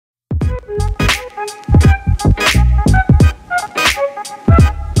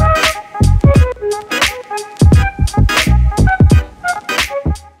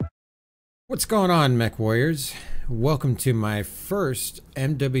going on, Mech Warriors? Welcome to my first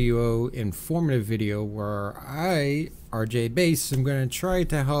MWO informative video where I, RJ Base, am going to try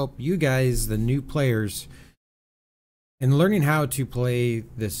to help you guys, the new players, in learning how to play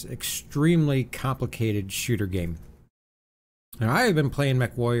this extremely complicated shooter game. Now, I have been playing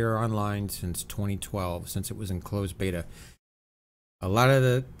Mechwarrior Online since 2012, since it was in closed beta. A lot of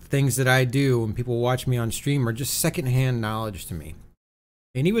the things that I do when people watch me on stream are just secondhand knowledge to me.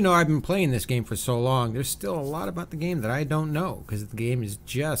 And even though I've been playing this game for so long, there's still a lot about the game that I don't know because the game is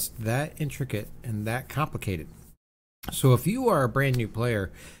just that intricate and that complicated. So if you are a brand new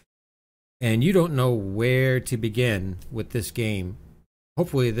player and you don't know where to begin with this game,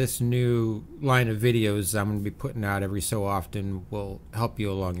 hopefully this new line of videos I'm going to be putting out every so often will help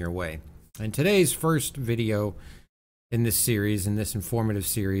you along your way. And today's first video in this series, in this informative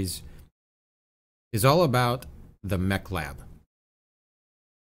series, is all about the Mechlab.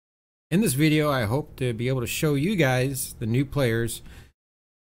 In this video, I hope to be able to show you guys, the new players,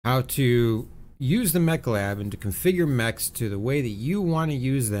 how to use the Mechlab and to configure mechs to the way that you want to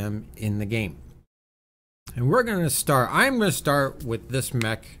use them in the game. And I'm going to start with this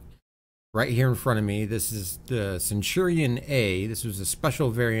mech right here in front of me. This is the Centurion A. This was a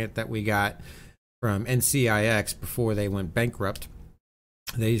special variant that we got from NCIX before they went bankrupt.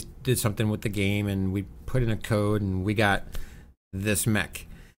 They did something with the game and we put in a code and we got this mech.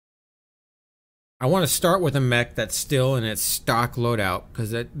 I want to start with a mech that's still in its stock loadout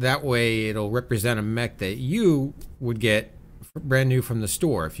because that way it'll represent a mech that you would get brand new from the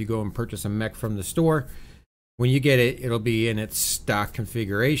store. If you go and purchase a mech from the store, when you get it, it'll be in its stock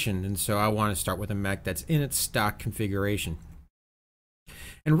configuration. And so I want to start with a mech that's in its stock configuration.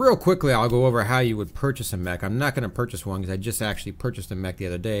 And real quickly, I'll go over how you would purchase a mech. I'm not going to purchase one because I just actually purchased a mech the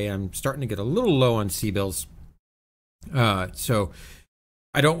other day. I'm starting to get a little low on C-bills. So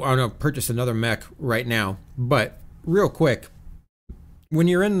I don't want to purchase another mech right now, but real quick, when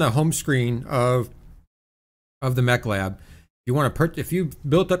you're in the home screen of the Mechlab, you want to if you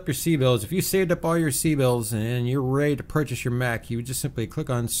built up your C-bills, if you saved up all your C-bills and you're ready to purchase your mech, you would just simply click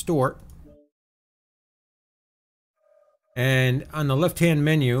on Store. And on the left-hand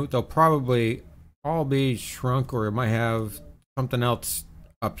menu, they'll probably all be shrunk, or it might have something else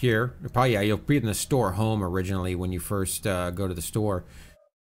up here. Probably, yeah, you'll be in the store home originally when you first go to the store.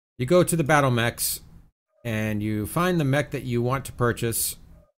 You go to the battle mechs and you find the mech that you want to purchase.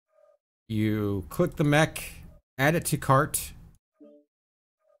 You click the mech, add it to cart,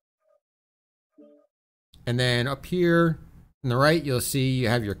 and then up here on the right you'll see you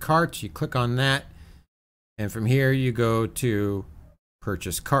have your cart. You click on that, and from here you go to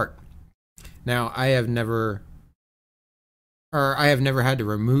purchase cart. Now I have never had to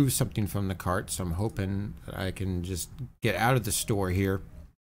remove something from the cart, so I'm hoping that I can just get out of the store here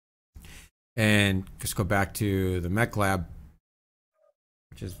and just go back to the Mechlab,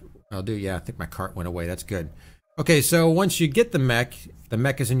 which is I'll do. Yeah, I think my cart went away. That's good. Okay, so once you get the mech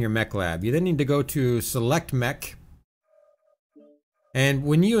is in your Mechlab. You then need to go to select mech. And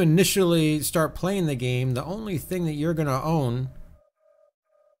when you initially start playing the game, the only thing that you're going to own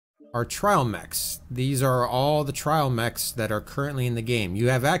are trial mechs. These are all the trial mechs that are currently in the game. You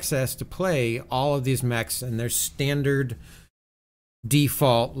have access to play all of these mechs and their standard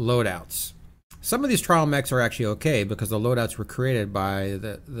default loadouts. Some of these trial mechs are actually okay because the loadouts were created by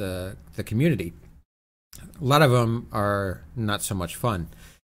the community. A lot of them are not so much fun.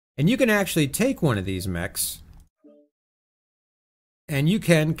 And you can actually take one of these mechs and you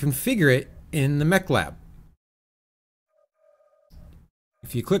can configure it in the Mechlab.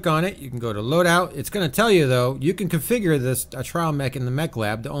 If you click on it, you can go to loadout. It's going to tell you though, you can configure a trial mech in the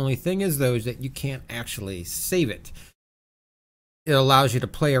Mechlab. The only thing is though is that you can't actually save it. It allows you to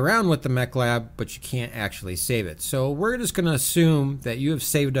play around with the Mechlab, but you can't actually save it. So we're just going to assume that you have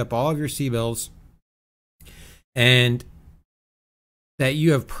saved up all of your C-bills and that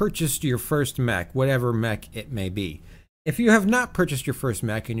you have purchased your first mech, whatever mech it may be. If you have not purchased your first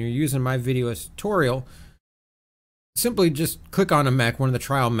mech and you're using my video as tutorial, simply just click on a mech, one of the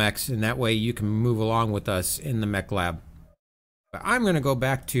trial mechs, and that way you can move along with us in the Mechlab. But I'm going to go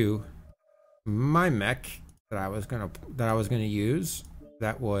back to my mech that I was gonna use.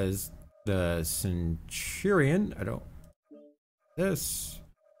 That was the Centurion.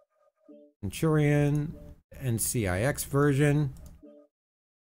 Centurion NCIX version.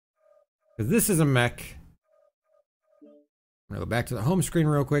 Because this is a mech. I'm gonna go back to the home screen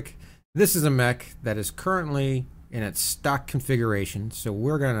real quick. This is a mech that is currently in its stock configuration. So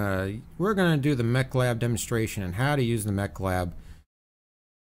we're gonna do the Mechlab demonstration and how to use the Mechlab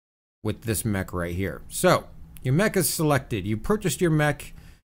with this mech right here. So your mech is selected. You purchased your mech.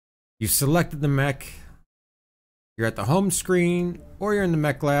 You've selected the mech. You're at the home screen or you're in the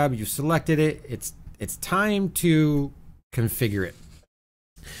Mechlab. You've selected it. It's time to configure it.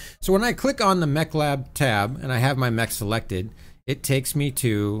 So when I click on the Mechlab tab and I have my mech selected, it takes me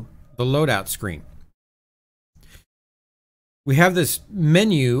to the loadout screen. We have this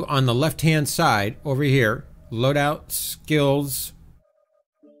menu on the left-hand side over here: loadout, skills,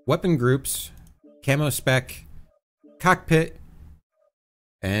 weapon groups, camo spec, cockpit,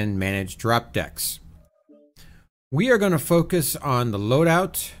 and manage drop decks. We are going to focus on the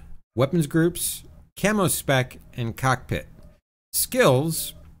loadout, weapons groups, camo spec, and cockpit.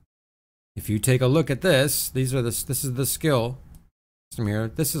 Skills, if you take a look at this, this is the skill system here.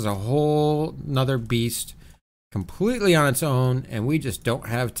 This is a whole nother beast, completely on its own, and we just don't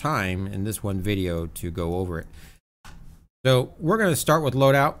have time in this one video to go over it. So we're going to start with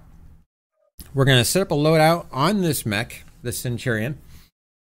loadout. We're going to set up a loadout on this mech, the Centurion.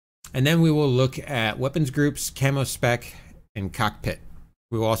 And then we will look at weapons groups, camo spec, and cockpit.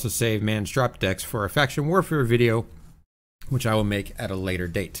 We will also save managed drop decks for a faction warfare video, which I will make at a later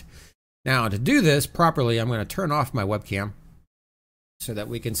date. Now, to do this properly, I'm going to turn off my webcam so that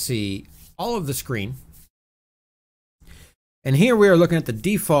we can see all of the screen. And here we are looking at the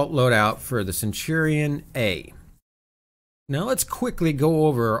default loadout for the Centurion A. Now let's quickly go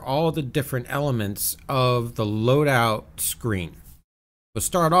over all the different elements of the loadout screen. We'll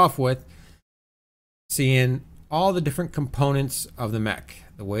start off with seeing all the different components of the mech.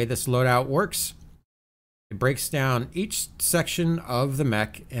 The way this loadout works, it breaks down each section of the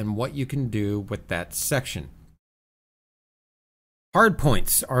mech and what you can do with that section.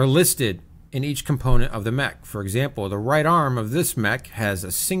 Hardpoints are listed in each component of the mech. For example, the right arm of this mech has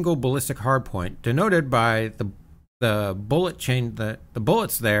a single ballistic hardpoint denoted by the bullet chain, the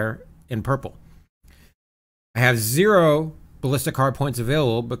bullets there in purple. I have 0 ballistic hardpoints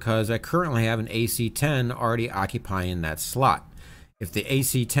available because I currently have an AC-10 already occupying that slot. If the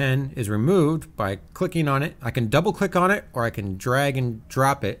AC-10 is removed by clicking on it, I can double click on it or I can drag and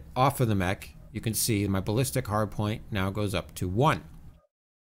drop it off of the mech. You can see my ballistic hardpoint now goes up to 1.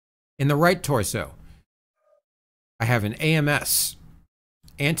 In the right torso, I have an AMS,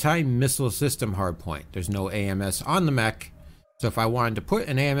 anti-missile system hardpoint. There's no AMS on the mech, so if I wanted to put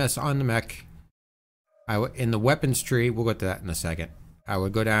an AMS on the mech, in the weapons tree, we'll get to that in a second, I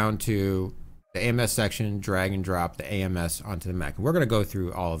would go down to the AMS section, drag and drop the AMS onto the mech. We're going to go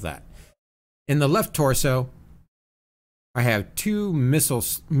through all of that. In the left torso, I have 2 missile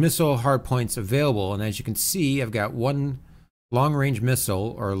hardpoints available, and as you can see, I've got 1 long-range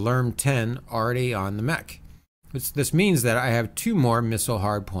missile, or LRM-10, already on the mech. This means that I have 2 more missile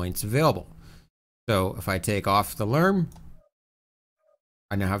hardpoints available. So if I take off the LRM,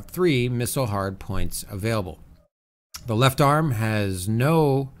 I now have 3 missile hardpoints available. The left arm has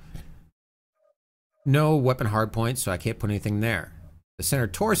no weapon hardpoints, so I can't put anything there. The center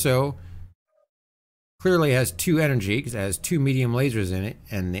torso clearly has 2 energy because it has 2 medium lasers in it,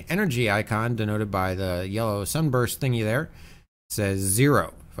 and the energy icon denoted by the yellow sunburst thingy there says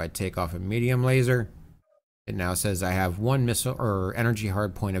 0. If I take off a medium laser, it now says I have 1 missile or energy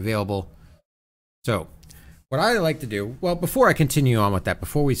hardpoint available. So what I like to do, well, before I continue on with that,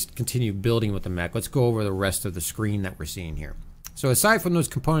 before we continue building with the mech, let's go over the rest of the screen that we're seeing here. So aside from those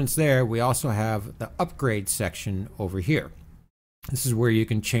components there, we also have the upgrade section over here. This is where you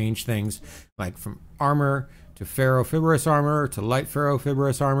can change things like from armor to ferrofibrous armor to light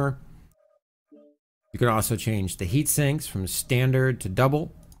ferrofibrous armor. You can also change the heat sinks from standard to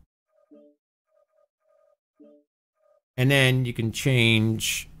double. And then you can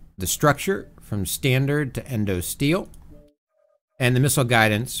change the structure from standard to endo steel, and the missile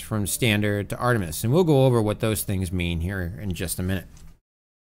guidance from standard to Artemis. And we'll go over what those things mean here in just a minute.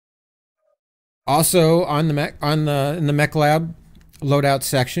 Also on the in the Mechlab loadout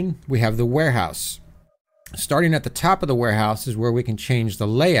section, we have the warehouse. Starting at the top of the warehouse is where we can change the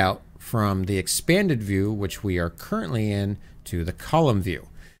layout from the expanded view, which we are currently in, to the column view.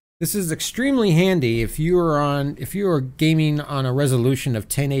 This is extremely handy if you are gaming on a resolution of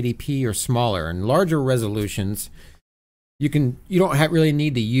 1080p or smaller. In larger resolutions, you don't really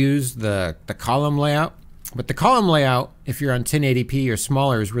need to use the column layout. But the column layout, if you're on 1080p or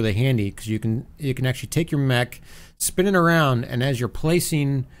smaller, is really handy because you can actually take your mech, spin it around, and as you're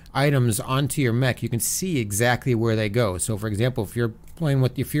placing items onto your mech, you can see exactly where they go. So, for example, if you're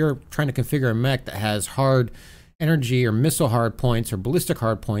trying to configure a mech that has hard energy or missile hard points or ballistic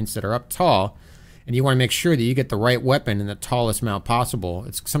hard points that are up tall, and you want to make sure that you get the right weapon in the tallest mount possible,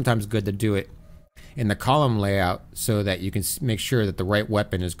 it's sometimes good to do it in the column layout so that you can make sure that the right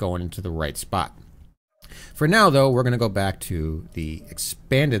weapon is going into the right spot. For now, though, we're going to go back to the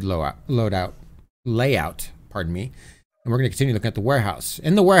expanded layout, pardon me, and we're going to continue looking at the warehouse.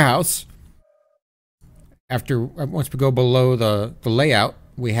 In the warehouse, once we go below the layout,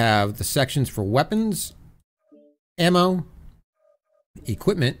 we have the sections for weapons, ammo,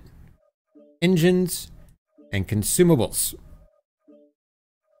 equipment, engines, and consumables.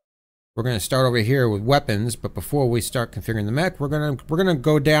 We're going to start over here with weapons, but before we start configuring the mech, we're going to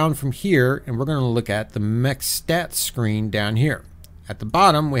go down from here and we're going to look at the mech stats screen down here. At the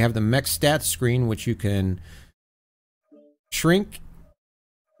bottom, we have the mech stats screen, which you can shrink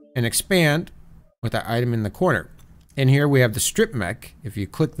and expand with that item in the corner. In here, we have the strip mech. If you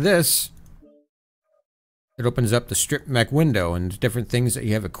click this, it opens up the strip mech window, and different things that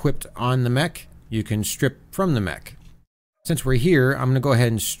you have equipped on the mech, you can strip from the mech. Since we're here, I'm going to go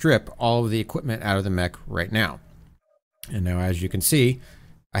ahead and strip all of the equipment out of the mech right now. And now, as you can see,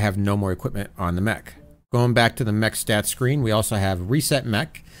 I have no more equipment on the mech. Going back to the mech stats screen, we also have reset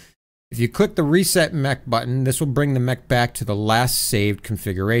mech. If you click the reset mech button, this will bring the mech back to the last saved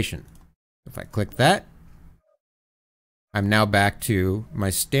configuration. If I click that, I'm now back to my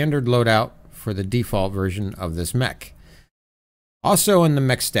standard loadout for the default version of this mech. Also in the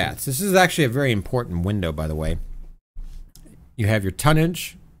mech stats, this is actually a very important window, by the way. You have your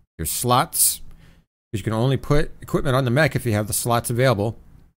tonnage, your slots, because you can only put equipment on the mech if you have the slots available.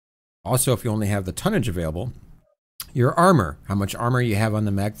 Also, if you only have the tonnage available. Your armor, how much armor you have on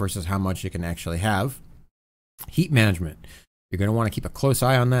the mech versus how much you can actually have. Heat management, you're going to want to keep a close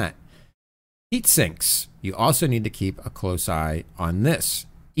eye on that. Heat sinks, you also need to keep a close eye on this.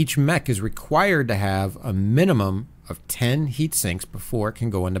 Each mech is required to have a minimum of 10 heat sinks before it can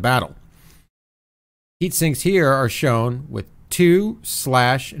go into battle. Heat sinks here are shown with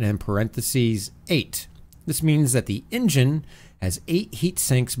 2/ and in parentheses 8. This means that the engine has 8 heat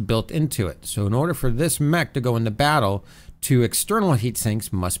sinks built into it. So in order for this mech to go into battle, 2 external heat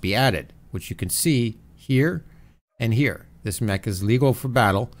sinks must be added, which you can see here and here. This mech is legal for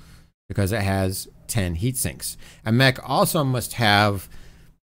battle because it has 10 heat sinks. A mech also must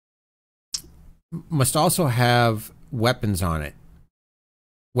also have weapons on it.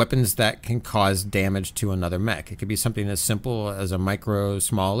 Weapons that can cause damage to another mech. It could be something as simple as a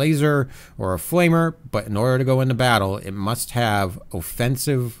small laser or a flamer, but in order to go into battle, it must have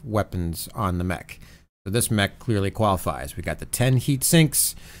offensive weapons on the mech. So this mech clearly qualifies. We got the 10 heat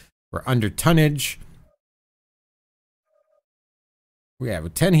sinks. We're under tonnage. We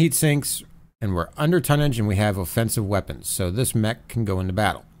have 10 heat sinks, and we're under tonnage, and we have offensive weapons. So this mech can go into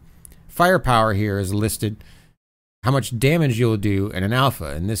battle. Firepower here is listed. How much damage you'll do in an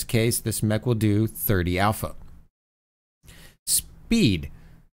alpha. In this case, this mech will do 30 alpha. Speed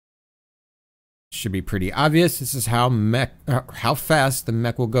should be pretty obvious. This is how fast the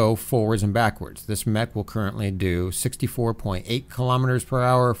mech will go forwards and backwards. This mech will currently do 64.8 kilometers per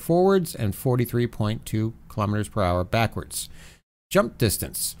hour forwards and 43.2 kilometers per hour backwards. Jump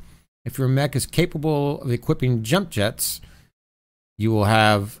distance. If your mech is capable of equipping jump jets, you will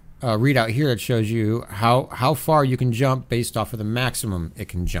have a readout here that shows you how far you can jump based off of the maximum it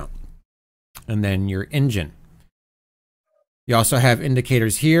can jump. And then your engine. You also have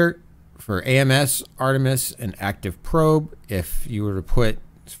indicators here for AMS, Artemis, and active probe. If you were to put,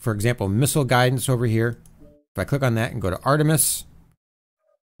 for example, missile guidance over here, if I click on that and go to Artemis,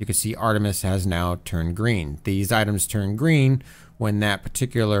 you can see Artemis has now turned green. These items turn green when that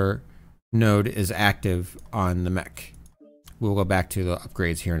particular node is active on the mech. We'll go back to the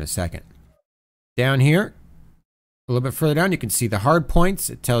upgrades here in a second. Down here, a little bit further down, you can see the hard points.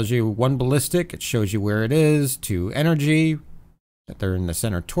 It tells you 1 ballistic. It shows you where it is. 2 energy, that they're in the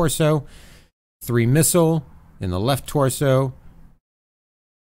center torso. 3 missile in the left torso.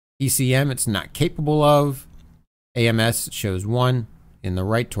 ECM, it's not capable of. AMS, it shows 1 in the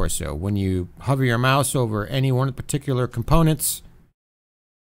right torso. When you hover your mouse over any one of the particular components,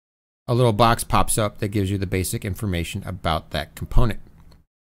 a little box pops up that gives you the basic information about that component.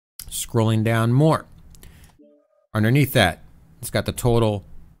 Scrolling down more. Underneath that, it's got the total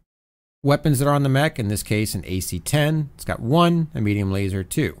weapons that are on the mech. In this case, an AC-10. It's got 1, a medium laser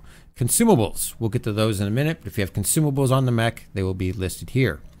 2. Consumables. We'll get to those in a minute, but if you have consumables on the mech, they will be listed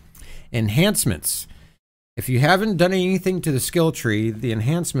here. Enhancements. If you haven't done anything to the skill tree, the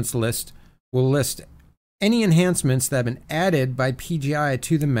enhancements list will list any enhancements that have been added by PGI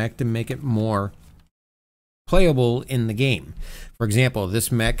to the mech to make it more playable in the game. For example,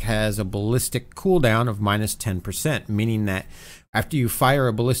 this mech has a ballistic cooldown of -10%, meaning that after you fire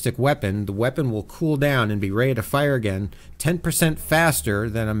a ballistic weapon, the weapon will cool down and be ready to fire again 10% faster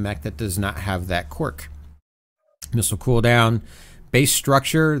than a mech that does not have that quirk. Missile cooldown base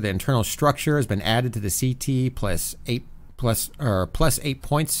structure, the internal structure has been added to the CT plus 8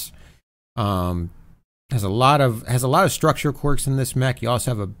 points. Has a lot of structure quirks in this mech. You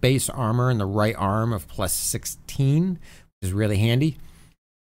also have a base armor in the right arm of plus 16, which is really handy.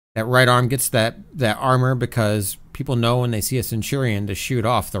 That right arm gets that armor because people know when they see a Centurion to shoot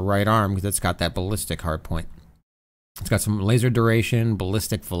off the right arm because it's got that ballistic hardpoint. It's got some laser duration,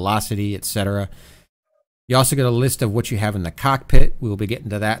 ballistic velocity, etc. You also get a list of what you have in the cockpit. We will be getting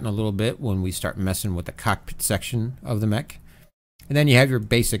to that in a little bit when we start messing with the cockpit section of the mech. And then you have your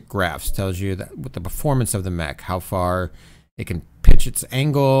basic graphs. Tells you that what the performance of the mech, how far it can pitch its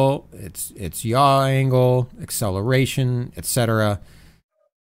angle, its yaw angle, acceleration, etc.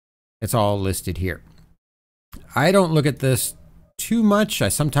 It's all listed here. I don't look at this too much. I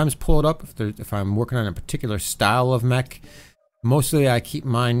sometimes pull it up if I'm working on a particular style of mech. Mostly I keep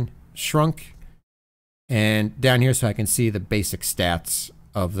mine shrunk and down here so I can see the basic stats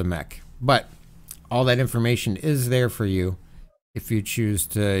of the mech. But all that information is there for you if you choose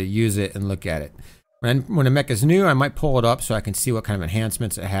to use it and look at it. When a mech is new, I might pull it up so I can see what kind of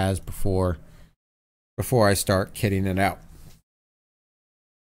enhancements it has before I start kitting it out.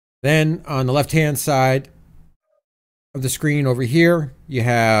 Then on the left-hand side of the screen over here, you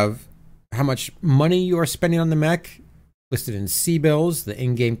have how much money you are spending on the mech, listed in C-bills, the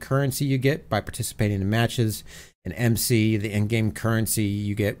in-game currency you get by participating in matches, and MC, the in-game currency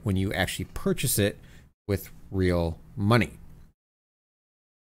you get when you actually purchase it with real money.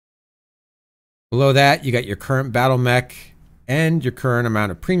 Below that, you got your current battle mech and your current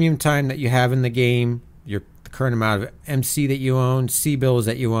amount of premium time that you have in the game, the current amount of MC that you own, C-bills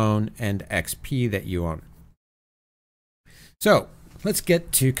that you own, and XP that you own. So let's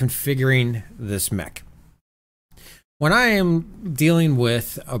get to configuring this mech. When I am dealing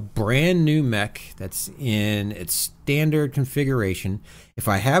with a brand new mech that's in its standard configuration, if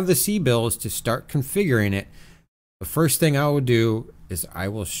I have the C-bills to start configuring it, the first thing I will do is I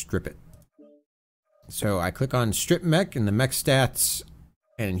will strip it. So I click on strip mech in the mech stats,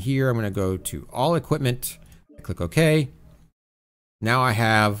 and here I'm going to go to all equipment. I click OK. Now I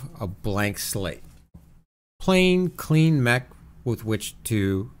have a blank slate. Plain, clean mech with which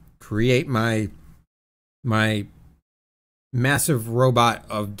to create my massive robot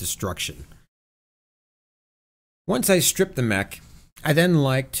of destruction. Once I strip the mech, I then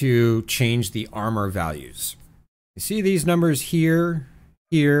like to change the armor values. You see these numbers here,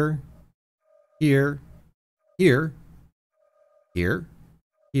 here, here, here, here,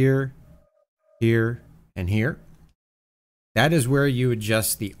 here, here, and here. That is where you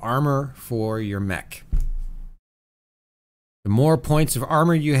adjust the armor for your mech. The more points of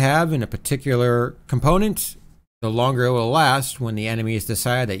armor you have in a particular component, the longer it will last when the enemies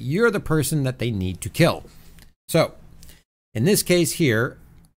decide that you're the person that they need to kill. So, in this case here,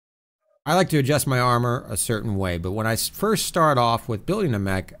 I like to adjust my armor a certain way, but when I first start off with building a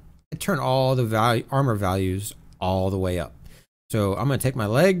mech, I turn all the armor values all the way up. So I'm going to take my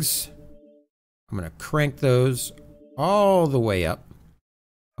legs, I'm going to crank those all the way up.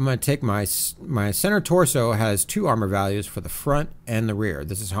 I'm going to take my center torso has 2 armor values for the front and the rear.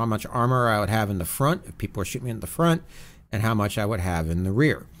 This is how much armor I would have in the front if people are shooting me in the front, and how much I would have in the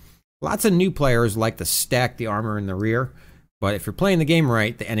rear. Lots of new players like to stack the armor in the rear, but if you're playing the game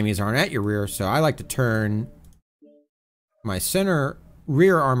right, the enemies aren't at your rear, so I like to turn my center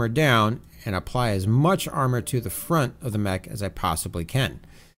rear armor down and apply as much armor to the front of the mech as I possibly can.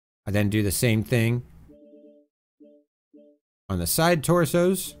 I then do the same thing on the side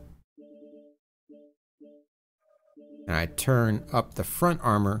torsos, and I turn up the front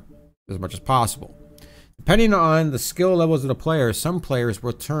armor as much as possible. Depending on the skill levels of the players, some players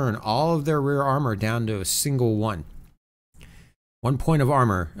will turn all of their rear armor down to a single one. 1 point of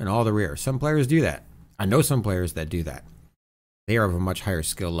armor in all the rear. Some players do that. I know some players that do that. They are of a much higher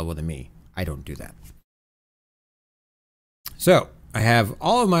skill level than me. I don't do that. So I have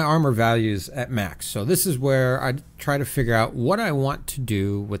all of my armor values at max. So this is where I try to figure out what I want to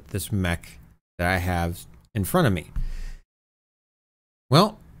do with this mech that I have in front of me.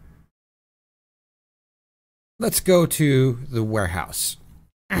 Well, let's go to the warehouse.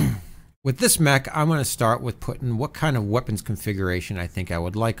 With this mech, I'm going to start with putting what kind of weapons configuration I think I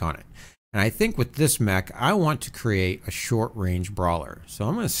would like on it. And I think with this mech, I want to create a short-range brawler. So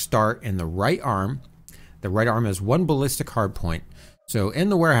I'm going to start in the right arm. The right arm has 1 ballistic hardpoint. So in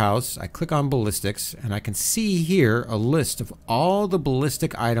the warehouse, I click on ballistics, and I can see here a list of all the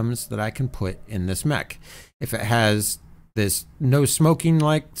ballistic items that I can put in this mech. If it has this no smoking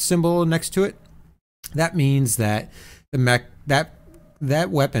like symbol next to it, that means that the mech,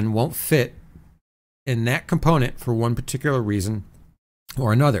 that weapon won't fit in that component for one particular reason,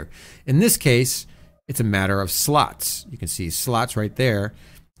 or another. In this case, it's a matter of slots. You can see slots right there.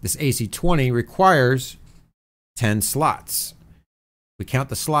 This AC-20 requires 10 slots. We count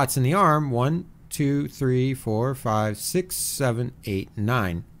the slots in the arm: 1, 2, 3, 4, 5, 6, 7, 8,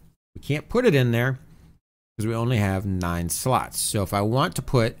 9. We can't put it in there because we only have 9 slots. So if I want to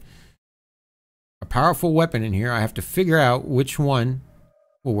put a powerful weapon in here, I have to figure out which one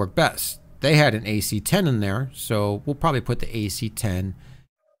will work best. They had an AC-10 in there, so we'll probably put the AC-10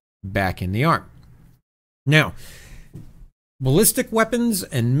 back in the arm. Now, ballistic weapons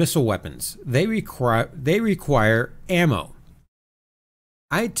and missile weapons, they require ammo.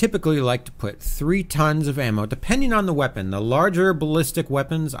 I typically like to put 3 tons of ammo, depending on the weapon. The larger ballistic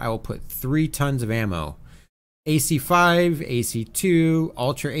weapons, I will put 3 tons of ammo. AC-5, AC-2,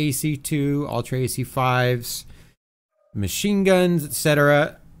 Ultra AC-2, Ultra AC-5s, machine guns,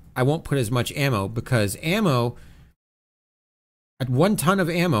 etc. I won't put as much ammo because ammo, at 1 ton of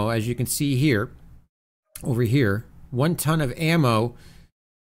ammo, as you can see here, over here, 1 ton of ammo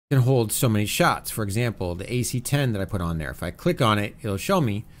can hold so many shots. For example, the AC-10 that I put on there, if I click on it, it'll show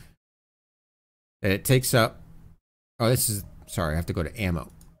me that it takes up, oh, this is, sorry, I have to go to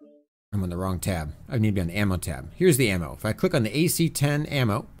ammo. I'm on the wrong tab. I need to be on the ammo tab. Here's the ammo. If I click on the AC-10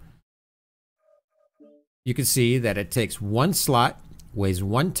 ammo, you can see that it takes 1 slot, weighs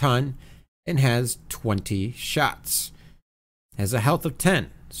 1 ton, and has 20 shots. Has a health of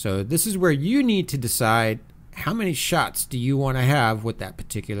 10. So this is where you need to decide how many shots do you want to have with that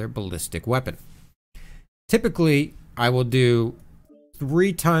particular ballistic weapon. Typically, I will do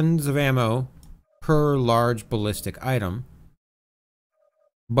 3 tons of ammo per large ballistic item.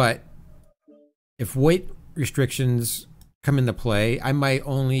 But if weight restrictions come into play, I might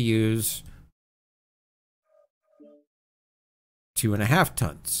only use 2.5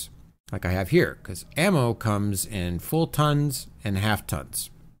 tons, like I have here, because ammo comes in full tons and half tons.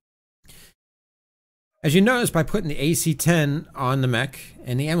 As you notice, by putting the AC-10 on the mech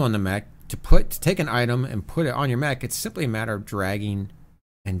and the ammo on the mech, to take an item and put it on your mech, it's simply a matter of dragging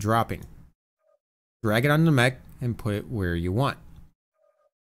and dropping. Drag it on the mech and put it where you want.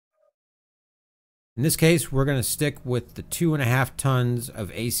 In this case, we're going to stick with the 2.5 tons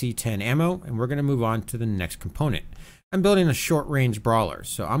of AC-10 ammo, and we're going to move on to the next component. I'm building a short-range brawler,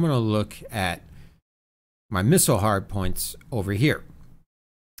 so I'm going to look at my missile hardpoints over here.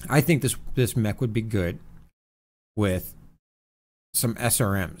 I think this mech would be good with some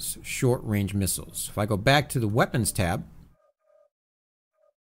SRMs, short-range missiles. If I go back to the weapons tab,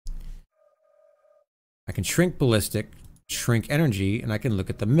 I can shrink ballistic, shrink energy, and I can look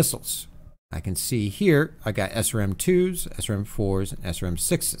at the missiles. I can see here I got SRM-2s, SRM-4s, and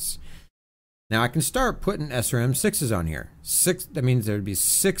SRM-6s. Now I can start putting SRM-6s on here. That means there would be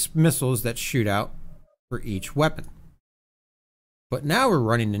 6 missiles that shoot out for each weapon. But now we're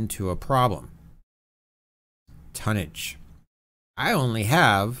running into a problem. Tonnage. I only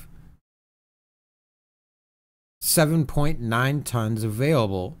have 7.9 tons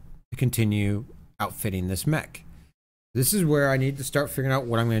available to continue outfitting this mech. This is where I need to start figuring out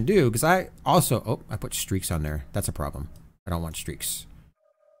what I'm going to do, because I also, oh, I put streaks on there. That's a problem. I don't want streaks.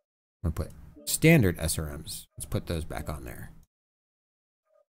 I'm going to put standard SRMs. Let's put those back on there.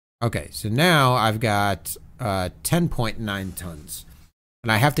 Okay, so now I've got 10.9 tons.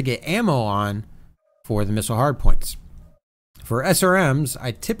 And I have to get ammo on for the missile hardpoints. For SRMs,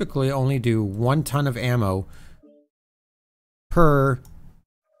 I typically only do 1 ton of ammo per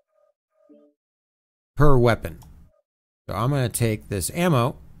weapon. So I'm going to take this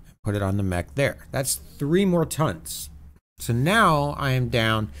ammo and put it on the mech there. That's 3 more tons. So now I am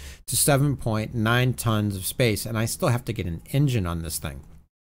down to 7.9 tons of space, and I still have to get an engine on this thing.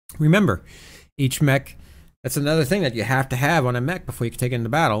 Remember, each mech, that's another thing that you have to have on a mech before you can take it into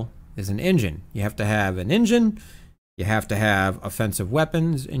battle, is an engine. You have to have an engine, you have to have offensive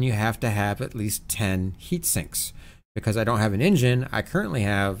weapons, and you have to have at least 10 heat sinks. Because I don't have an engine, I currently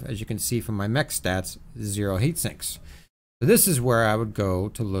have, as you can see from my mech stats, 0 heat sinks. So this is where I would go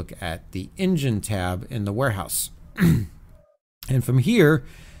to look at the engine tab in the warehouse. And from here,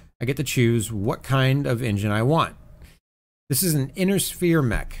 I get to choose what kind of engine I want. This is an inner sphere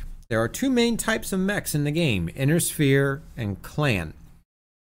mech. There are 2 main types of mechs in the game, inner sphere and clan.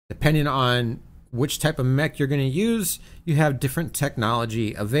 Depending on which type of mech you're going to use, you have different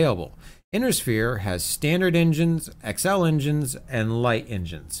technology available. Inner sphere has standard engines, XL engines, and light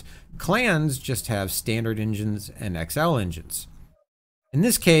engines. Clans just have standard engines and XL engines. In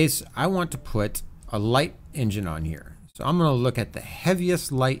this case, I want to put a light engine on here. So I'm going to look at the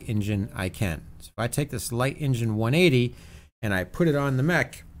heaviest light engine I can. So if I take this light engine 180 and I put it on the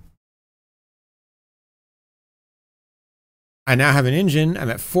mech, I now have an engine. I'm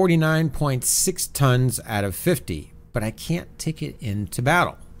at 49.6 tons out of 50, but I can't take it into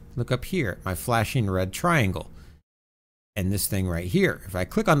battle. Look up here, my flashing red triangle. And this thing right here. If I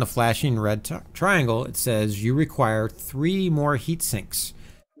click on the flashing red triangle, it says you require 3 more heat sinks.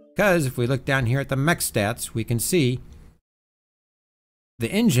 Because if we look down here at the mech stats, we can see the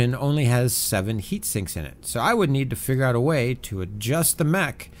engine only has 7 heat sinks in it. So I would need to figure out a way to adjust the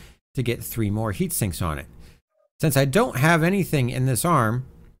mech to get 3 more heat sinks on it. Since I don't have anything in this arm,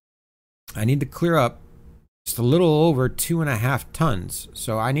 I need to clear up just a little over 2.5 tons.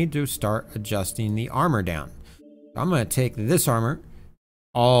 So I need to start adjusting the armor down. I'm going to take this armor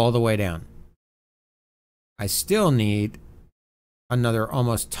all the way down. I still need another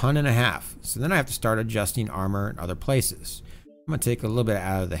almost 1.5 tons. So then I have to start adjusting armor in other places. I'm going to take a little bit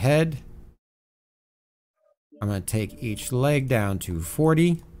out of the head. I'm going to take each leg down to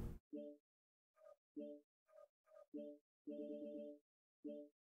 40.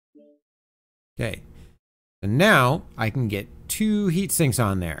 Okay. So now I can get 2 heat sinks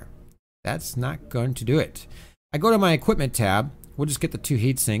on there. That's not going to do it. I go to my equipment tab. We'll just get the 2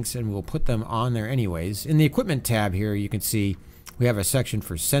 heat sinks and we'll put them on there anyways. In the equipment tab here, you can see we have a section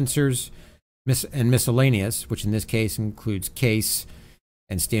for sensors and miscellaneous, which in this case includes case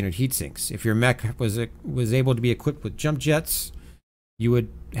and standard heat sinks. If your mech was able to be equipped with jump jets, you would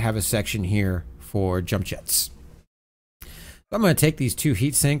have a section here for jump jets. So I'm going to take these 2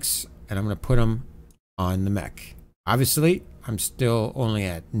 heat sinks and I'm going to put them on the mech. Obviously, I'm still only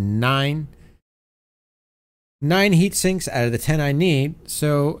at 9 heat sinks out of the 10 I need,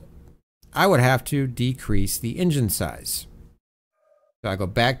 so I would have to decrease the engine size. So I go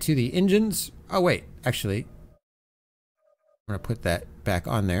back to the engines. Oh wait, actually, I'm going to put that back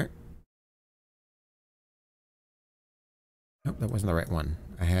on there. Nope, that wasn't the right one.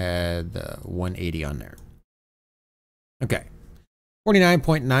 I had the 180 on there. Okay,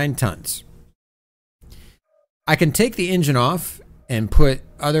 49.9 tons. I can take the engine off and put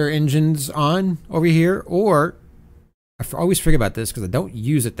other engines on over here, or I always forget about this because I don't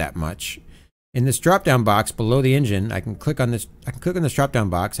use it that much. In this drop-down box below the engine, I can click on this. I can click on this drop-down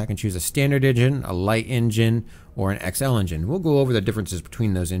box. I can choose a standard engine, a light engine, or an XL engine. We'll go over the differences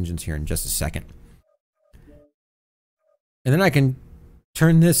between those engines here in just a second. And then I can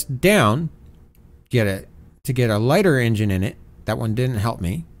turn this down, to get a lighter engine in it. That one didn't help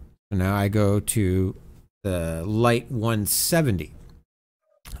me. So now I go to the light 170.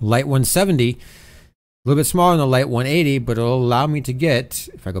 Light 170, a little bit smaller than the light 180, but it'll allow me to get,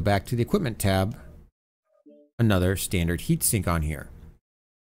 if I go back to the equipment tab, another standard heatsink on here.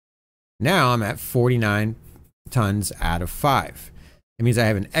 Now I'm at 49 tons out of 5. It means I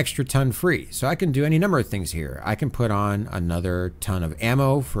have an extra ton free. So I can do any number of things here. I can put on another ton of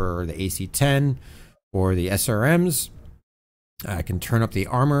ammo for the AC-10 or the SRMs. I can turn up the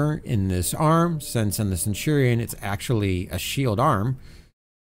armor in this arm, since on the Centurion it's actually a shield arm.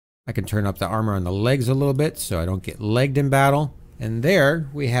 I can turn up the armor on the legs a little bit so I don't get legged in battle. And there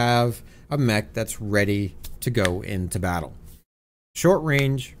we have a mech that's ready to go into battle. Short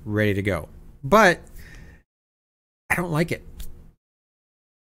range, ready to go. But I don't like it.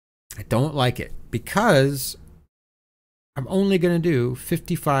 I don't like it because I'm only going to do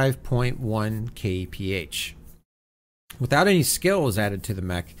 55.1 kph. Without any skills added to the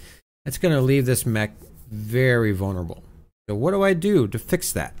mech, that's going to leave this mech very vulnerable. So what do I do to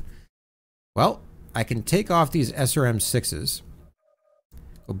fix that? Well, I can take off these SRM-6s,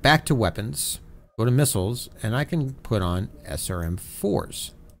 go back to weapons, go to missiles, and I can put on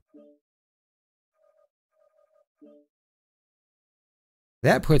SRM-4s.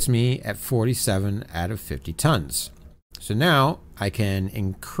 That puts me at 47 out of 50 tons. So now I can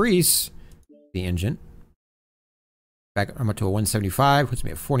increase the engine. I'm up to a 175, puts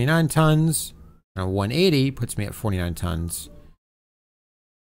me at 49 tons. And a 180 puts me at 49 tons.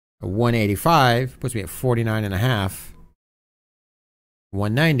 A 185 puts me at 49 and a half.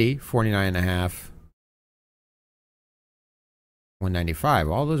 190, 49 and a half. 195.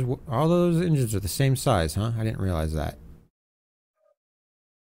 All those engines are the same size, huh? I didn't realize that.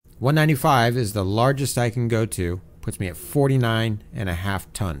 195 is the largest I can go to. Puts me at 49 and a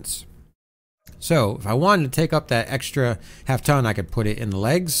half tons. So if I wanted to take up that extra half ton, I could put it in the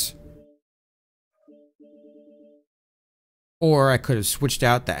legs. Or I could have switched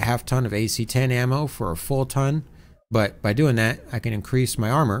out that half ton of AC-10 ammo for a full ton. But by doing that, I can increase my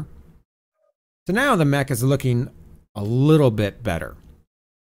armor. So now the mech is looking a little bit better.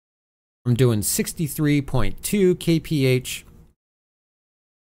 I'm doing 63.2 kph.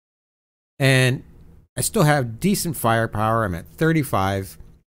 And I still have decent firepower. I'm at 35.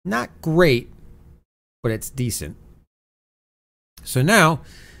 Not great, but it's decent. So now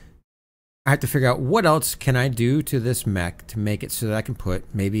I have to figure out what else can I do to this mech to make it so that I can put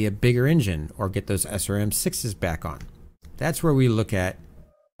maybe a bigger engine or get those SRM6s back on. That's where we look at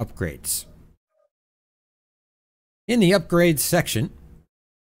upgrades. In the upgrades section,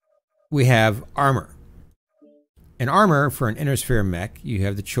 we have armor. In armor, for an Innersphere mech, you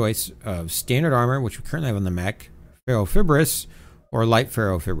have the choice of standard armor, which we currently have on the mech, ferrofibrous, or light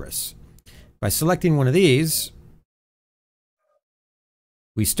ferrofibrous. By selecting one of these,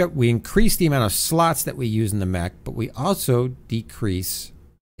 we increase the amount of slots that we use in the mech, but we also decrease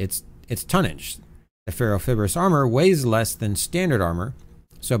its tonnage. The ferrofibrous armor weighs less than standard armor,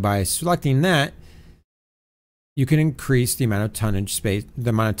 so by selecting that, you can increase the amount of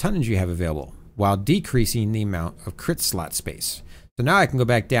tonnage you have available, while decreasing the amount of crit slot space. So now I can go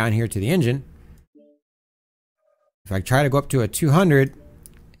back down here to the engine. If I try to go up to a 200,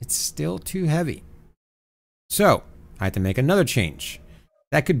 it's still too heavy. So I have to make another change.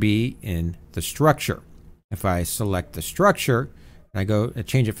 That could be in the structure. If I select the structure and I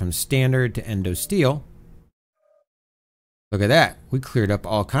change it from standard to endo steel, look at that. We cleared up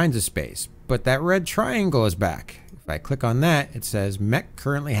all kinds of space, but that red triangle is back. If I click on that, it says mech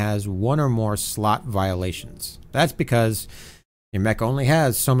currently has one or more slot violations. That's because your mech only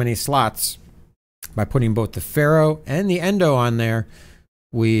has so many slots. By putting both the ferro and the endo on there,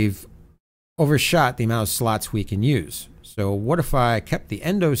 we've overshot the amount of slots we can use. So what if I kept the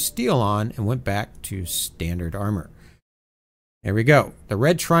endo steel on and went back to standard armor? There we go. The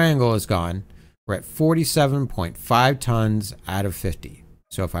red triangle is gone. We're at 47.5 tons out of 50.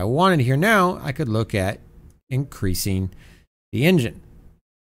 So if I wanted here now, I could look at increasing the engine.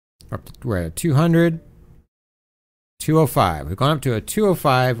 We're at a 200, 205. We've gone up to a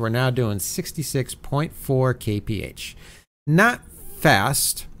 205. We're now doing 66.4 kph. Not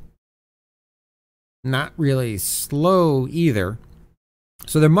fast. Not really slow either.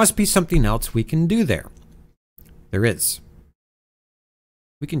 So there must be something else we can do there. There is.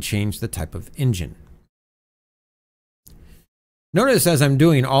 We can change the type of engine. Notice as I'm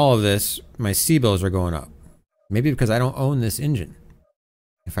doing all of this, my C-bills are going up. Maybe because I don't own this engine.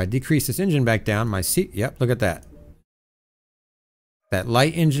 If I decrease this engine back down, yep, look at that. That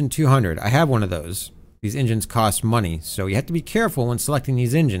light engine 200, I have one of those. These engines cost money, so you have to be careful when selecting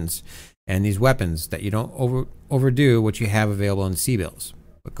these engines and these weapons that you don't overdo what you have available in the C-bills.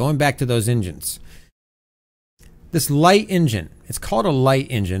 But going back to those engines, this light engine, it's called a light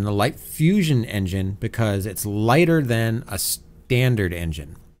engine, a light fusion engine, because it's lighter than a standard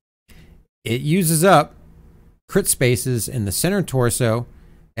engine. It uses up crit spaces in the center torso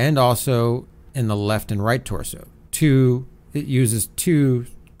and also in the left and right torso. It uses 2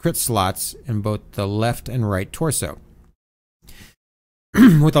 crit slots in both the left and right torso.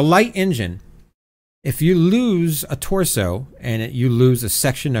 With a light engine, if you lose a torso and you lose a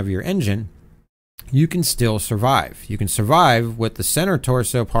section of your engine, you can still survive. You can survive with the center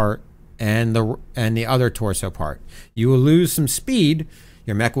torso part and the other torso part. You will lose some speed.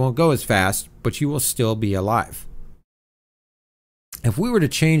 Your mech won't go as fast, but you will still be alive. If we were to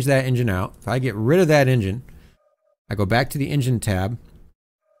change that engine out, if I get rid of that engine, I go back to the engine tab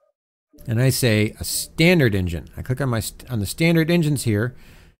and I say a standard engine. I click on the standard engines here.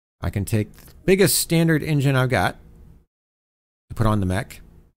 I can take the biggest standard engine I've got to put on the mech.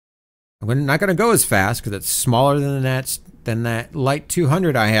 I'm not going to go as fast because it's smaller than that light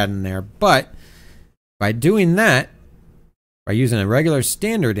 200 I had in there. But by doing that, by using a regular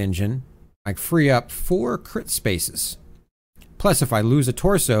standard engine, I free up 4 crit spaces. Plus, if I lose a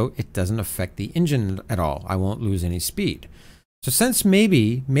torso, it doesn't affect the engine at all. I won't lose any speed. So since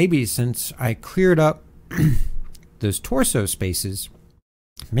maybe since I cleared up those torso spaces,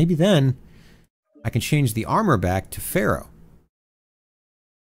 maybe then I can change the armor back to ferro.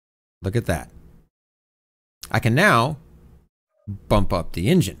 Look at that. I can now bump up the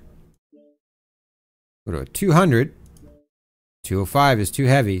engine. Go to a 200. 205 is too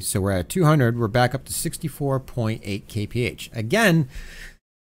heavy, so we're at 200. We're back up to 64.8 kph. Again,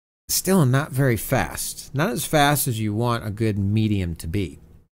 still not very fast. Not as fast as you want a good medium to be.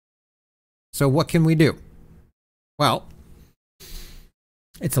 So what can we do? Well,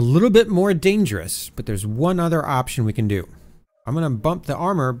 it's a little bit more dangerous, but there's one other option we can do. I'm going to bump the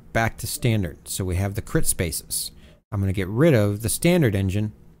armor back to standard, so we have the crit spaces. I'm going to get rid of the standard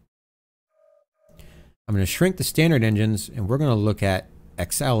engine. I'm going to shrink the standard engines, and we're going to look at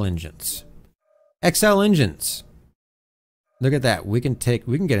XL engines. XL engines. Look at that. We can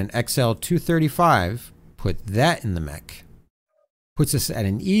get an XL 235, put that in the mech. Puts us at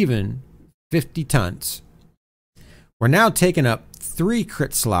an even 50 tons. We're now taking up 3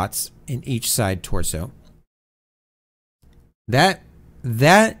 crit slots in each side torso.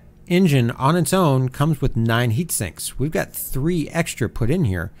 That engine on its own comes with 9 heat sinks. We've got 3 extra put in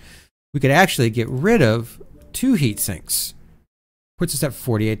here. We could actually get rid of 2 heat sinks. Puts us at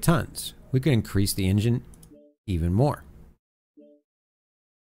 48 tons. We could increase the engine even more.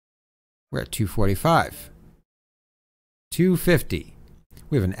 We're at 245. 250.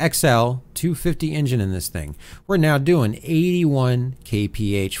 We have an XL 250 engine in this thing. We're now doing 81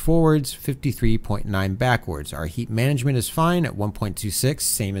 kph forwards, 53.9 backwards. Our heat management is fine at 1.26,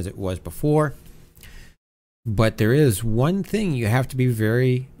 same as it was before. But there is one thing you have to be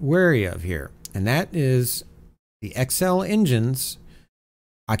very wary of here, and that is the XL engines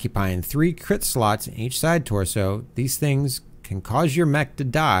occupying 3 crit slots in each side torso. These things can cause your mech to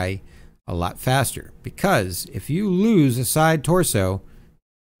die a lot faster, because if you lose a side torso,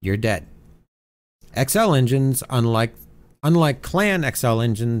 you're dead. XL engines, unlike Clan XL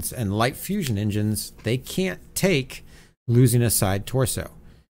engines and light fusion engines, they can't take losing a side torso.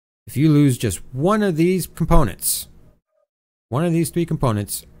 If you lose just one of these components, one of these 3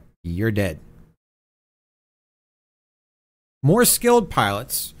 components, you're dead. More skilled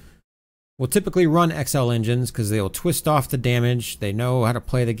pilots will typically run XL engines because they'll twist off the damage. They know how to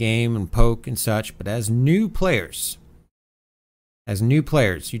play the game and poke and such. But as new players,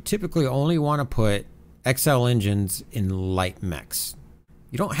 you typically only want to put XL engines in light mechs.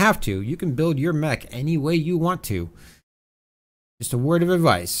 You don't have to. You can build your mech any way you want to. Just a word of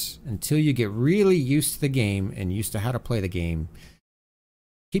advice, until you get really used to the game and used to how to play the game,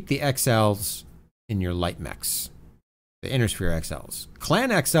 keep the XLs in your light mechs. The Innersphere XLs.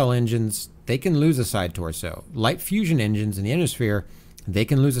 Clan XL engines, they can lose a side torso. Light fusion engines in the Innersphere, they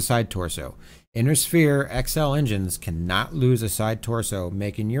can lose a side torso. Innersphere XL engines cannot lose a side torso,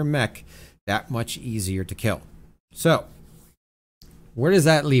 making your mech that much easier to kill. So, where does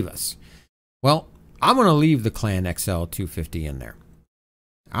that leave us? Well, I'm going to leave the Clan XL 250 in there.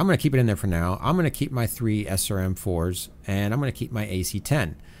 I'm going to keep it in there for now. I'm going to keep my 3 SRM4s, and I'm going to keep my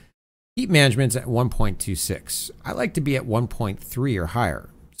AC10. Heat management's at 1.26. I like to be at 1.3 or higher.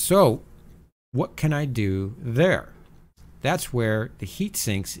 So, what can I do there? That's where the heat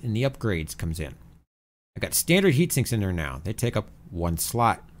sinks in the upgrades comes in. I've got standard heat sinks in there now. They take up 1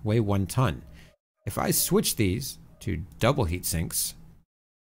 slot, weigh 1 ton. If I switch these to double heat sinks,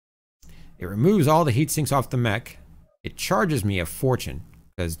 it removes all the heat sinks off the mech. It charges me a fortune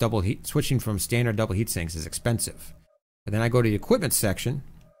because switching from standard double heat sinks is expensive. And then I go to the equipment section.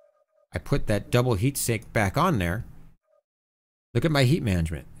 I put that double heat sink back on there. Look at my heat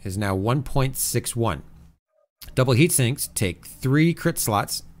management. It's now 1.61. Double heat sinks take 3 crit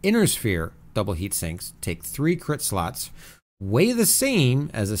slots. Innersphere double heat sinks take 3 crit slots. Weigh the same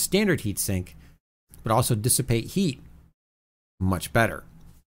as a standard heat sink, but also dissipate heat much better.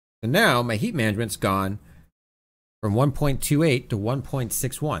 And now my heat management's gone from 1.28 to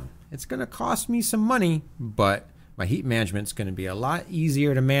 1.61. It's going to cost me some money, but my heat management's going to be a lot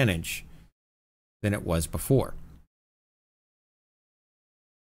easier to manage than it was before.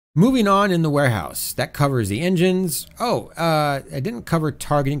 Moving on in the warehouse, that covers the engines. I didn't cover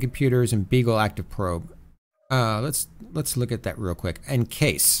targeting computers and Beagle Active Probe. Let's look at that real quick. And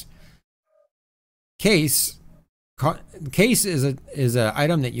case is a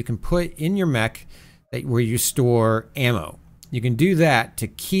item that you can put in your mech where you store ammo. You can do that to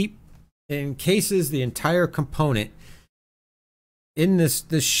keep, it encases the entire component in this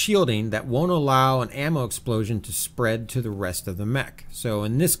shielding that won't allow an ammo explosion to spread to the rest of the mech. So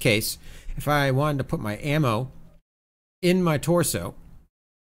in this case, if I wanted to put my ammo in my torso,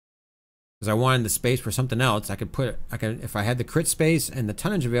 because I wanted the space for something else, if I had the crit space and the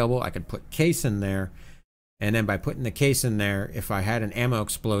tonnage available, I could put case in there. And then by putting the case in there, if I had an ammo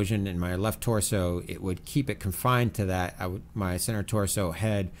explosion in my left torso, it would keep it confined to that. My center torso,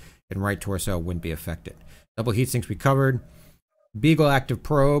 head, and right torso wouldn't be affected. Double heat sinks we covered. Beagle Active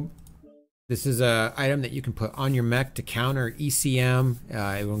Probe. This is an item that you can put on your mech to counter ECM.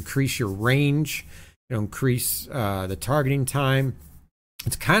 It will increase your range. It will increase the targeting time.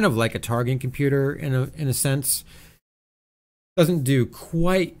 It's kind of like a targeting computer in a sense. Doesn't do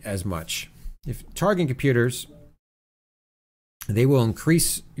quite as much. If targeting computers, they will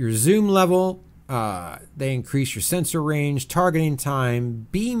increase your zoom level. They increase your sensor range, targeting time,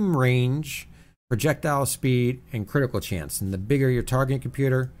 beam range, projectile speed, and critical chance. And the bigger your targeting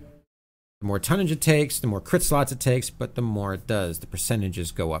computer, the more tonnage it takes, the more crit slots it takes, but the more it does. The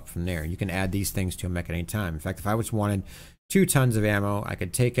percentages go up from there. You can add these things to a mech at any time. In fact, if I wanted 2 tons of ammo, I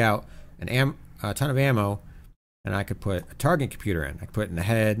could take out a ton of ammo, and I could put a targeting computer in. I could put it in the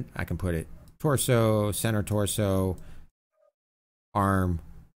head. I can put it torso, center torso, arm,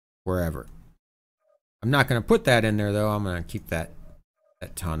 wherever. I'm not going to put that in there though. I'm going to keep that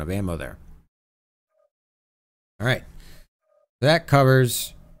ton of ammo there. All right. That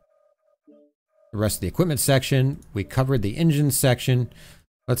covers the rest of the equipment section. We covered the engine section.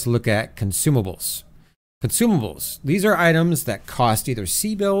 Let's look at consumables. Consumables. These are items that cost either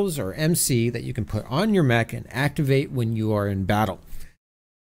C-bills or MC that you can put on your mech and activate when you are in battle.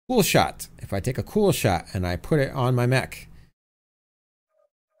 Cool shot. If I take a cool shot and I put it on my mech,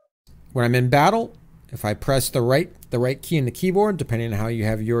 when I'm in battle, if I press the right key in the keyboard, depending on how you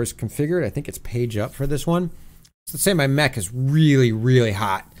have yours configured, I think it's page up for this one. So let's say my mech is really, really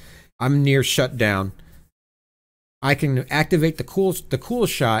hot. I'm near shutdown. I can activate the cool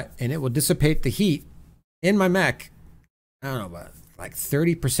shot and it will dissipate the heat in my mech. I don't know, about like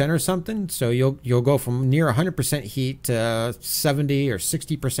 30% or something. So you'll go from near 100% heat to 70 or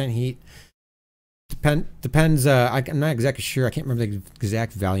 60% heat. Depends. I'm not exactly sure. I can't remember the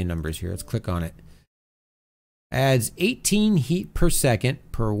exact value numbers here. Let's click on it. Adds 18 heat per second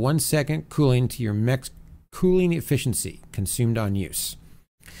per 1 second cooling to your mech's cooling efficiency consumed on use.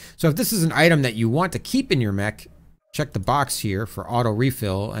 So if this is an item that you want to keep in your mech, check the box here for auto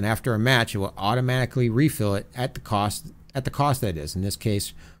refill, and after a match it will automatically refill it at the cost that is, in this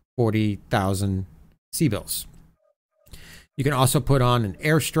case 40,000 C-bills. You can also put on an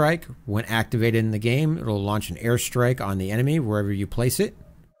airstrike. When activated in the game, it'll launch an airstrike on the enemy wherever you place it.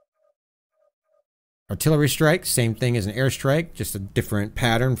 Artillery strike, same thing as an airstrike, just a different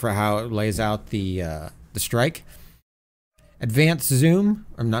pattern for how it lays out the strike. Advanced zoom,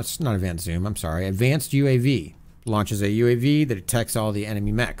 or not advanced zoom, I'm sorry, advanced UAV. Launches a UAV that detects all the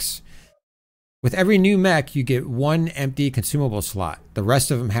enemy mechs. With every new mech, you get 1 empty consumable slot. The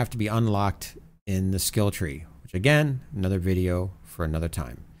rest of them have to be unlocked in the skill tree, which again, another video for another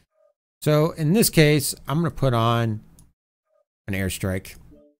time. So in this case, I'm going to put on an airstrike.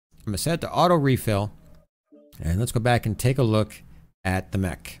 I'm going to set it to auto refill. And let's go back and take a look at the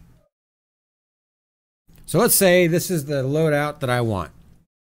mech. So let's say this is the loadout that I want.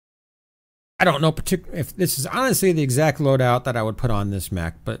 I don't know if this is honestly the exact loadout that I would put on this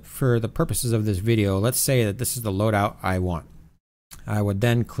mech, but for the purposes of this video, let's say that this is the loadout I want. I would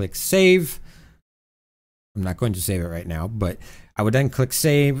then click save. I'm not going to save it right now, but I would then click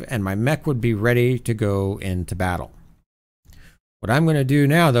save and my mech would be ready to go into battle. What I'm going to do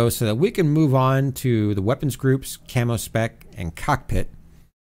now though, so that we can move on to the weapons groups, camo spec, and cockpit,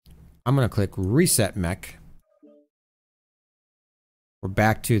 I'm going to click reset mech. We're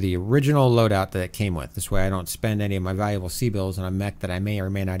back to the original loadout that it came with. This way I don't spend any of my valuable C-bills on a mech that I may or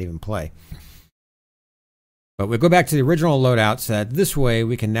may not even play. But we'll go back to the original loadout so that this way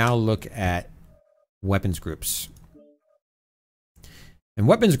we can now look at weapons groups. In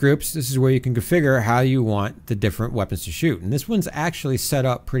weapons groups, this is where you can configure how you want the different weapons to shoot. And this one's actually set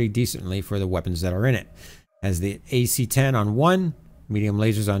up pretty decently for the weapons that are in it. Has the AC-10 on 1, medium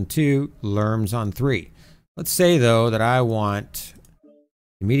lasers on 2, LRMs on 3. Let's say though that I want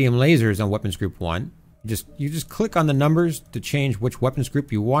medium lasers on weapons group 1. You just click on the numbers to change which weapons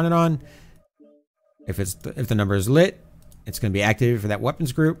group you want it on. If the number is lit, it's going to be activated for that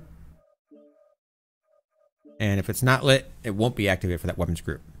weapons group. And if it's not lit, it won't be activated for that weapons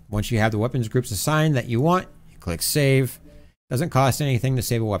group. Once you have the weapons groups assigned that you want, you click save. Doesn't cost anything to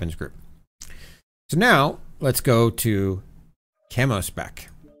save a weapons group. So now let's go to camo spec.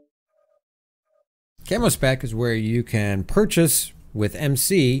 Camo spec is where you can purchase with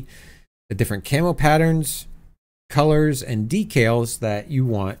MC the different camo patterns, colors, and decals that you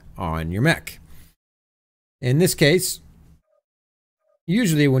want on your mech. In this case,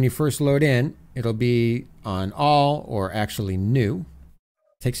 usually when you first load in, it'll be on all or actually new.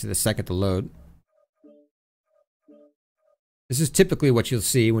 Takes it a second to load. This is typically what you'll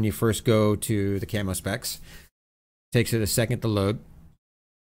see when you first go to the camo specs. Takes it a second to load.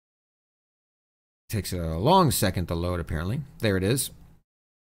 Takes it a long second to load, apparently. There it is.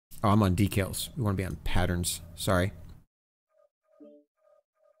 Oh, I'm on decals. We want to be on patterns. Sorry.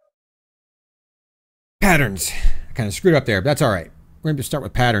 Patterns. I kind of screwed up there, but that's all right. We're going to start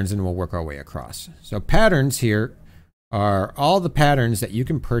with patterns and we'll work our way across. So patterns here are all the patterns that you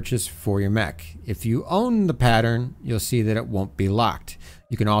can purchase for your mech. If you own the pattern, you'll see that it won't be locked.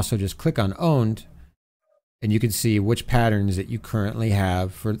 You can also just click on owned and you can see which patterns that you currently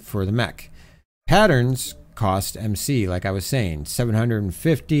have for the mech. Patterns cost MC, like I was saying,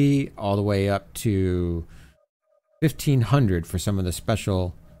 750 all the way up to 1,500 for some of the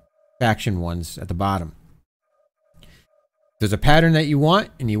special faction ones at the bottom. If there's a pattern that you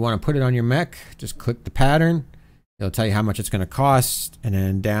want and you want to put it on your mech, just click the pattern. It'll tell you how much it's going to cost, and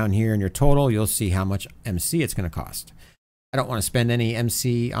then down here in your total, you'll see how much MC it's going to cost. I don't want to spend any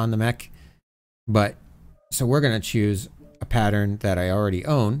MC on the mech, but So we're going to choose a pattern that I already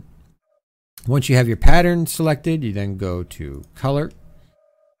own. Once you have your pattern selected, you then go to color.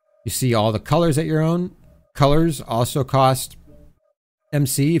 You see all the colors that you own. Colors also cost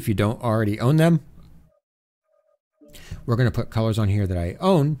MC if you don't already own them. We're going to put colors on here that I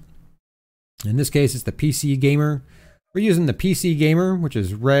own. In this case, it's the PC Gamer. We're using the PC Gamer, which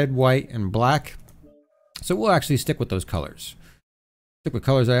is red, white, and black. So we'll actually stick with those colors. Stick with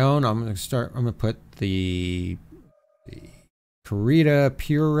colors I own. I'm going to put the Carita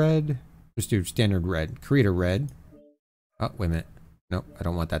Pure Red. Just do standard red. Carita Red. Oh, wait a minute. Nope, I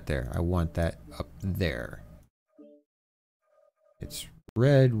don't want that there. I want that up there. It's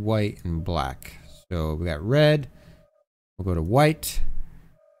red, white, and black. So we got red. We'll go to white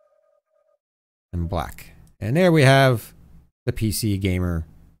and black. And there we have the PC Gamer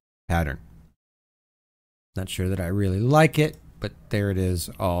pattern. Not sure that I really like it, but there it is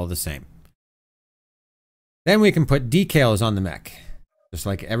all the same. Then we can put decals on the mech. Just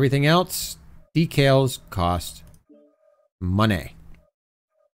like everything else, decals cost money.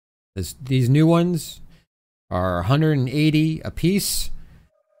 These new ones are 180 a piece.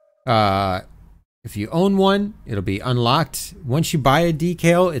 If you own one, it'll be unlocked. Once you buy a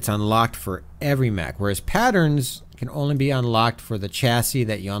decal, it's unlocked for every mech. Whereas patterns can only be unlocked for the chassis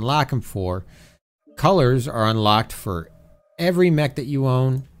that you unlock them for. Colors are unlocked for every mech that you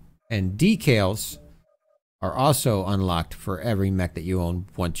own. And decals are also unlocked for every mech that you own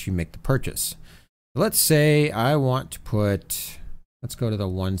once you make the purchase. Let's say I want to put, let's go to the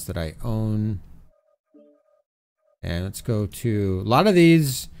ones that I own. And let's go to, a lot of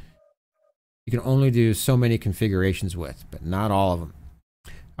these you can only do so many configurations with, but not all of them.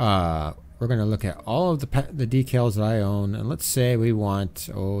 We're going to look at all of the decals that I own. And let's say we want,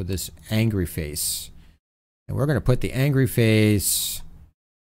 this angry face. And we're going to put the angry face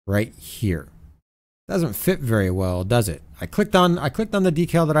right here. Doesn't fit very well, does it? I clicked on the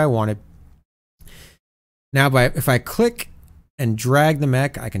decal that I wanted. Now, if I click and drag the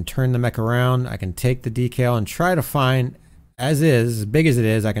mech, I can turn the mech around. I can take the decal and try to find, as big as it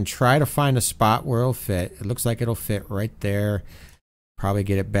is, I can try to find a spot where it'll fit. It looks like it'll fit right there. Probably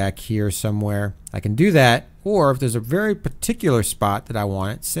get it back here somewhere. I can do that. Or if there's a very particular spot that I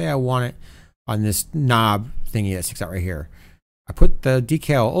want it, say I want it on this knob thingy that sticks out right here. I put the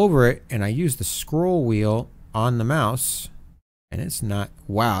decal over it and I use the scroll wheel on the mouse, and it's not,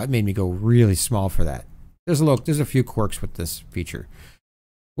 wow, it made me go really small for that. There's a few quirks with this feature.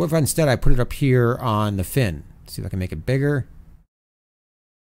 What if instead I put it up here on the fin? See if I can make it bigger.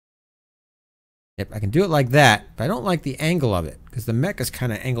 Yep, I can do it like that, but I don't like the angle of it because the mech is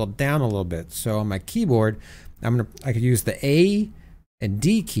kind of angled down a little bit. So on my keyboard, I could use the A and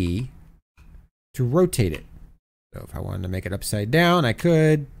D key to rotate it. So if I wanted to make it upside down, I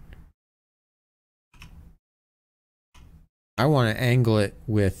could. I want to angle it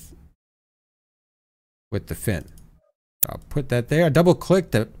with the fin. I'll put that there. I double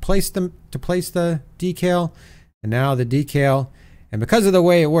click to place the decal, and now the decal. And because of the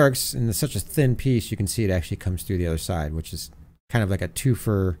way it works, and it's such a thin piece, you can see it actually comes through the other side, which is kind of like a two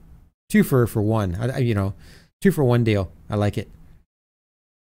for one. 2-for-1 deal. I like it.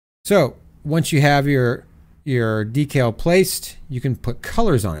 So once you have your decal placed, you can put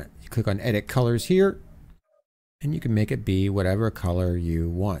colors on it. You click on Edit Colors here, and you can make it be whatever color you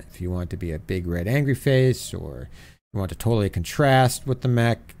want. If you want it to be a big red angry face, or you want to totally contrast with the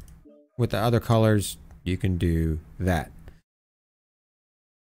mech with the other colors, you can do that.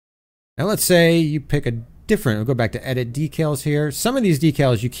 Now let's say you pick a different, we'll go back to Edit Decals here. Some of these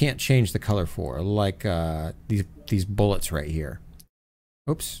decals you can't change the color for, like these bullets right here.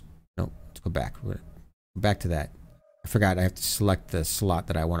 Oops, no, let's go back. We'll go back to that. I forgot I have to select the slot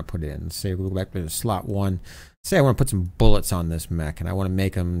that I want to put in. Let's say we'll go back to slot 1. Say I want to put some bullets on this mech, and I want to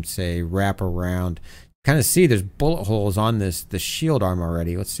make them, say, wrap around. Kind of see there's bullet holes on the shield arm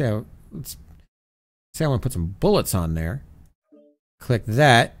already. Let's say I want to put some bullets on there. Click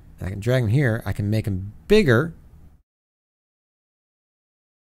that. I can drag them here. I can make them bigger.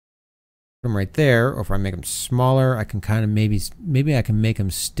 Put them right there. Or if I make them smaller, I can kind of maybe I can make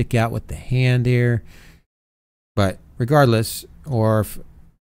them stick out with the hand here. But regardless, or if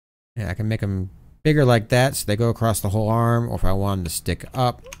I can make them bigger like that so they go across the whole arm, or if I want them to stick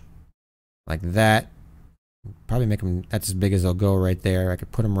up like that, probably make them, that's as big as they'll go right there. I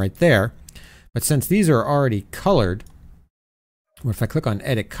could put them right there. But since these are already colored, or if I click on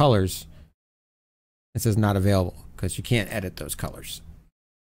Edit Colors, it says not available because you can't edit those colors.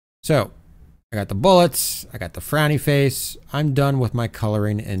 So I got the bullets, I got the frowny face. I'm done with my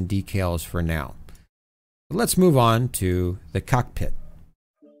coloring and decals for now. But let's move on to the cockpit.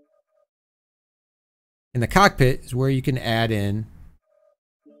 In And the cockpit is where you can add in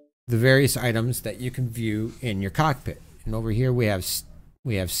the various items that you can view in your cockpit. And over here we have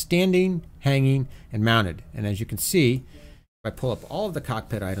standing, hanging, and mounted. And as you can see, if I pull up all of the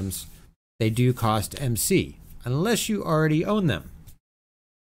cockpit items, they do cost MC, unless you already own them.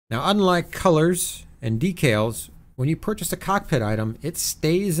 Now, unlike colors and decals, when you purchase a cockpit item, it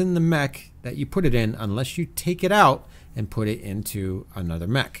stays in the mech that you put it in unless you take it out and put it into another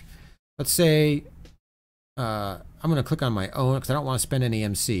mech. Let's say I'm going to click on my own, because I don't want to spend any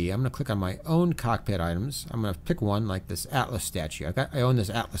MC. I'm going to click on my own cockpit items. I'm going to pick one like this Atlas statue. I own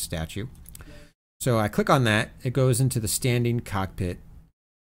this Atlas statue. So I click on that. It goes into the standing cockpit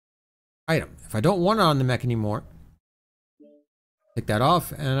item. If I don't want it on the mech anymore, pick that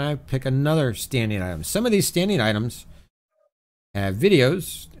off and I pick another standing item. Some of these standing items have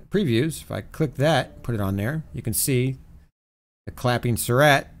videos, previews. If I click that, put it on there, you can see the clapping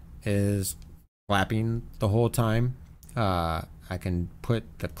Surratt is clapping the whole time. I can put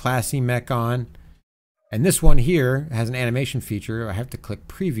the classy mech on, and this one here has an animation feature. I have to click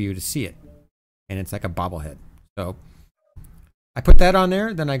preview to see it, and it's like a bobblehead. So I put that on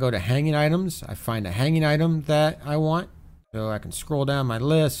there, then I go to hanging items. I find a hanging item that I want, so I can scroll down my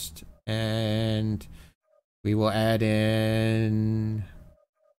list and we will add in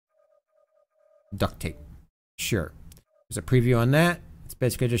duct tape. Sure, there's a preview on that. It's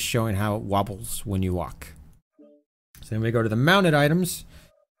basically just showing how it wobbles when you walk. So then we go to the mounted items,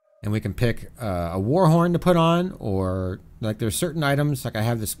 and we can pick a war horn to put on, or like there's certain items, like I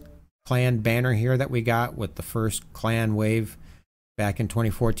have this clan banner here that we got with the first clan wave back in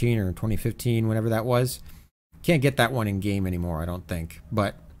 2014 or 2015, whenever that was. Can't get that one in game anymore, I don't think,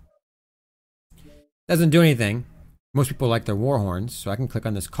 but doesn't do anything. Most people like their war horns, so I can click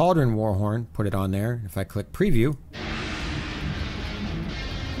on this cauldron war horn, put it on there. If I click preview,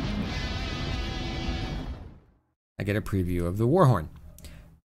 I get a preview of the Warhorn.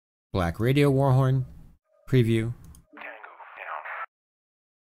 Black Radio Warhorn, preview.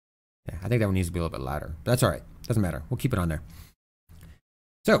 Yeah, I think that one needs to be a little bit louder. But that's all right. Doesn't matter. We'll keep it on there.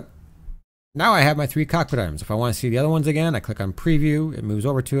 So now I have my 3 cockpit items. If I want to see the other ones again, I click on preview. It moves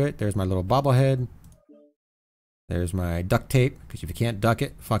over to it. There's my little bobblehead. There's my duct tape, because if you can't duck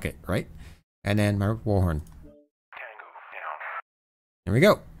it, fuck it, right? And then my Warhorn. There we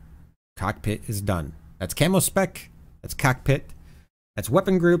go. Cockpit is done. That's camo spec. That's cockpit. That's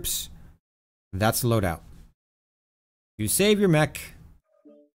weapon groups. That's loadout. You save your mech.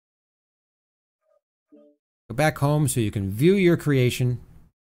 Go back home so you can view your creation.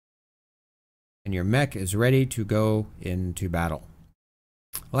 And your mech is ready to go into battle.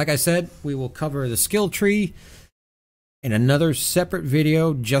 Like I said, we will cover the skill tree in another separate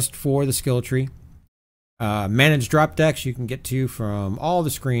video just for the skill tree. Manage drop decks you can get to from all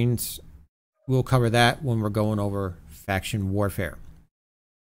the screens. We'll cover that when we're going over faction warfare.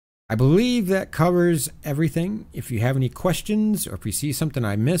 I believe that covers everything. If you have any questions or if you see something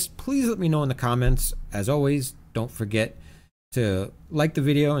I missed, please let me know in the comments. As always, don't forget to like the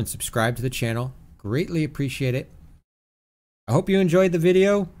video and subscribe to the channel. Greatly appreciate it. I hope you enjoyed the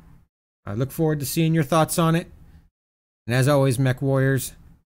video. I look forward to seeing your thoughts on it. And as always, Mech Warriors,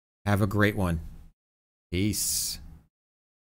 have a great one. Peace.